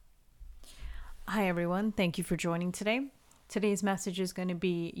Hi, everyone. Thank you for joining today. Today's message is going to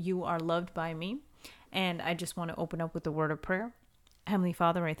be You Are Loved by Me. And I just want to open up with a word of prayer. Heavenly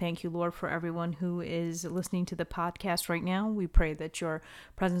Father, I thank you, Lord, for everyone who is listening to the podcast right now. We pray that your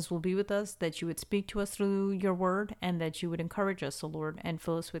presence will be with us, that you would speak to us through your word, and that you would encourage us, O Lord, and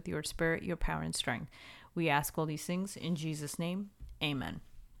fill us with your spirit, your power, and strength. We ask all these things in Jesus' name. Amen.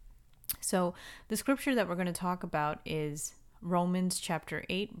 So the scripture that we're going to talk about is Romans chapter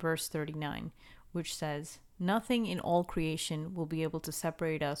 8, verse 39, which says, "Nothing in all creation will be able to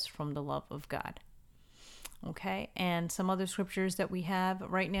separate us from the love of God." Okay, and some other scriptures that we have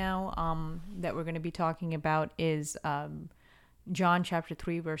right now that we're going to be talking about is John chapter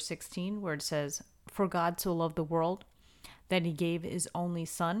 3, verse 16, where it says, "For God so loved the world that he gave his only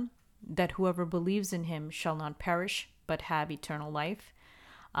Son, that whoever believes in him shall not perish, but have eternal life."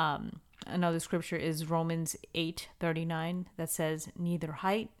 Another scripture is Romans 8:39 that says, "Neither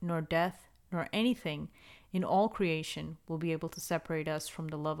height nor depth nor anything in all creation will be able to separate us from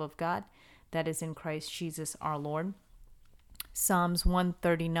the love of God that is in Christ Jesus our Lord." Psalms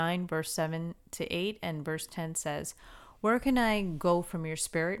 139 verse 7 to 8 and verse 10 says, "Where can I go from your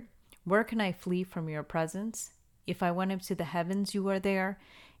spirit? Where can I flee from your presence? If I went up to the heavens, you are there.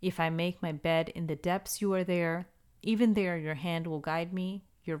 If I make my bed in the depths, you are there. Even there your hand will guide me.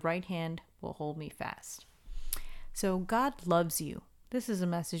 Your right hand will hold me fast." So God loves you. This is a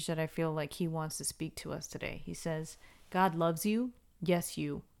message that I feel like he wants to speak to us today. He says, God loves you. Yes,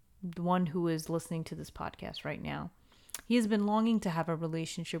 you, the one who is listening to this podcast right now. He has been longing to have a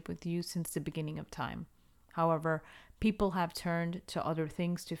relationship with you since the beginning of time. However, people have turned to other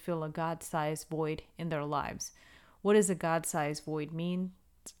things to fill a God-sized void in their lives. What does a God-sized void mean?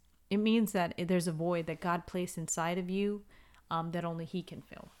 It means that there's a void that God placed inside of you that only he can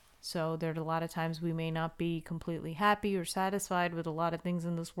fill. So there are a lot of times we may not be completely happy or satisfied with a lot of things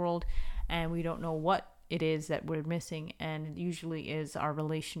in this world, and we don't know what it is that we're missing, and it usually is our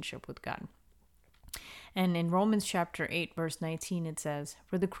relationship with God. And in Romans chapter 8, verse 19, it says,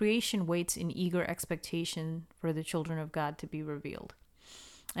 "For the creation waits in eager expectation for the children of God to be revealed."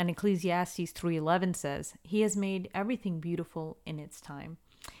 And Ecclesiastes 3:11 says, "He has made everything beautiful in its time.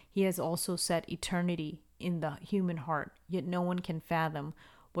 He has also set eternity in the human heart, yet no one can fathom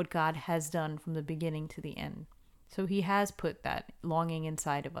what God has done from the beginning to the end." So he has put that longing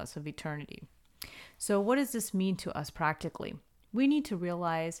inside of us of eternity. So what does this mean to us practically? We need to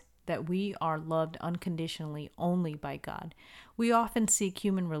realize that we are loved unconditionally only by God. We often seek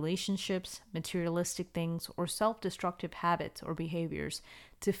human relationships, materialistic things, or self-destructive habits or behaviors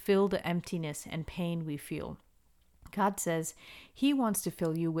to fill the emptiness and pain we feel. God says he wants to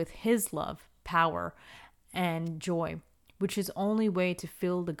fill you with his love, power, and joy, which is the only way to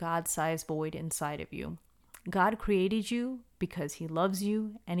fill the God-sized void inside of you. God created you because he loves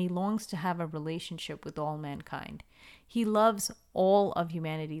you, and he longs to have a relationship with all mankind. He loves all of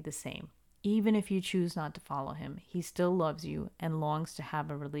humanity the same. Even if you choose not to follow him, he still loves you and longs to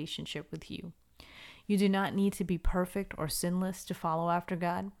have a relationship with you. You do not need to be perfect or sinless to follow after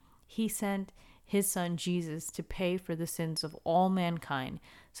God. He sent his son Jesus to pay for the sins of all mankind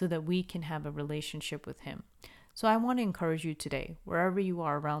so that we can have a relationship with him. So I want to encourage you today, wherever you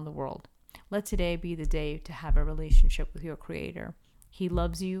are around the world, let today be the day to have a relationship with your Creator. He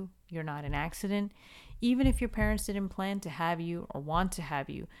loves you. You're not an accident. Even if your parents didn't plan to have you or want to have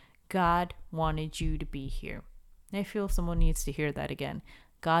you, God wanted you to be here. I feel someone needs to hear that again.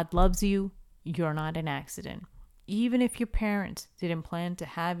 God loves you. You're not an accident. Even if your parents didn't plan to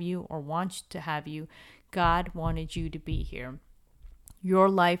have you or want to have you, God wanted you to be here. Your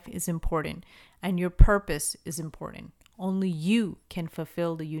life is important, and your purpose is important. Only you can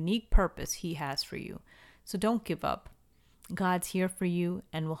fulfill the unique purpose he has for you. So don't give up. God's here for you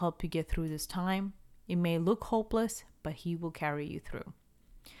and will help you get through this time. It may look hopeless, but he will carry you through.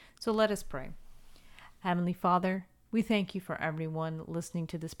 So let us pray. Heavenly Father, we thank you for everyone listening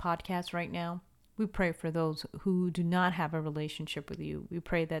to this podcast right now. We pray for those who do not have a relationship with you. We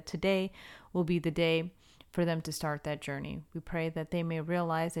pray that today will be the day for them to start that journey. We pray that they may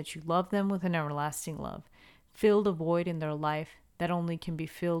realize that you love them with an everlasting love. Fill the void in their life that only can be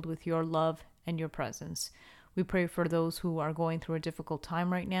filled with your love and your presence. We pray for those who are going through a difficult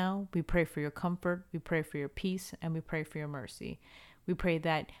time right now. We pray for your comfort. We pray for your peace, and we pray for your mercy. We pray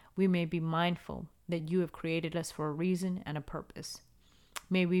that we may be mindful that you have created us for a reason and a purpose.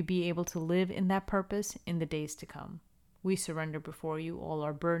 May we be able to live in that purpose in the days to come. We surrender before you all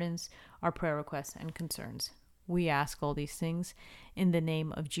our burdens, our prayer requests, and concerns. We ask all these things in the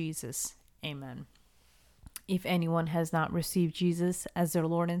name of Jesus. Amen. If anyone has not received Jesus as their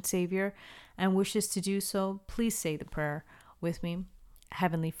Lord and Savior and wishes to do so, please say the prayer with me.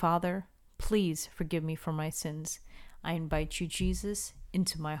 Heavenly Father, Please forgive me for my sins. I invite you, Jesus,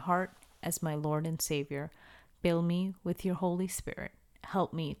 into my heart as my Lord and Savior. Fill me with your Holy Spirit.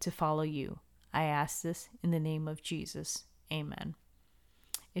 Help me to follow you. I ask this in the name of Jesus. Amen.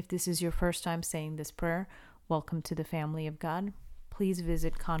 If this is your first time saying this prayer, welcome to the family of God. Please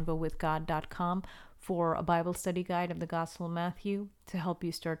visit convowithgod.com for a Bible study guide of the Gospel of Matthew to help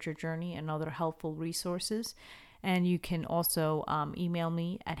you start your journey and other helpful resources. And you can also email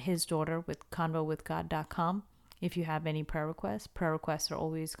me at hisdaughter@convowithgod.com if you have any prayer requests. Prayer requests are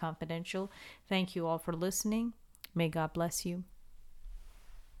always confidential. Thank you all for listening. May God bless you.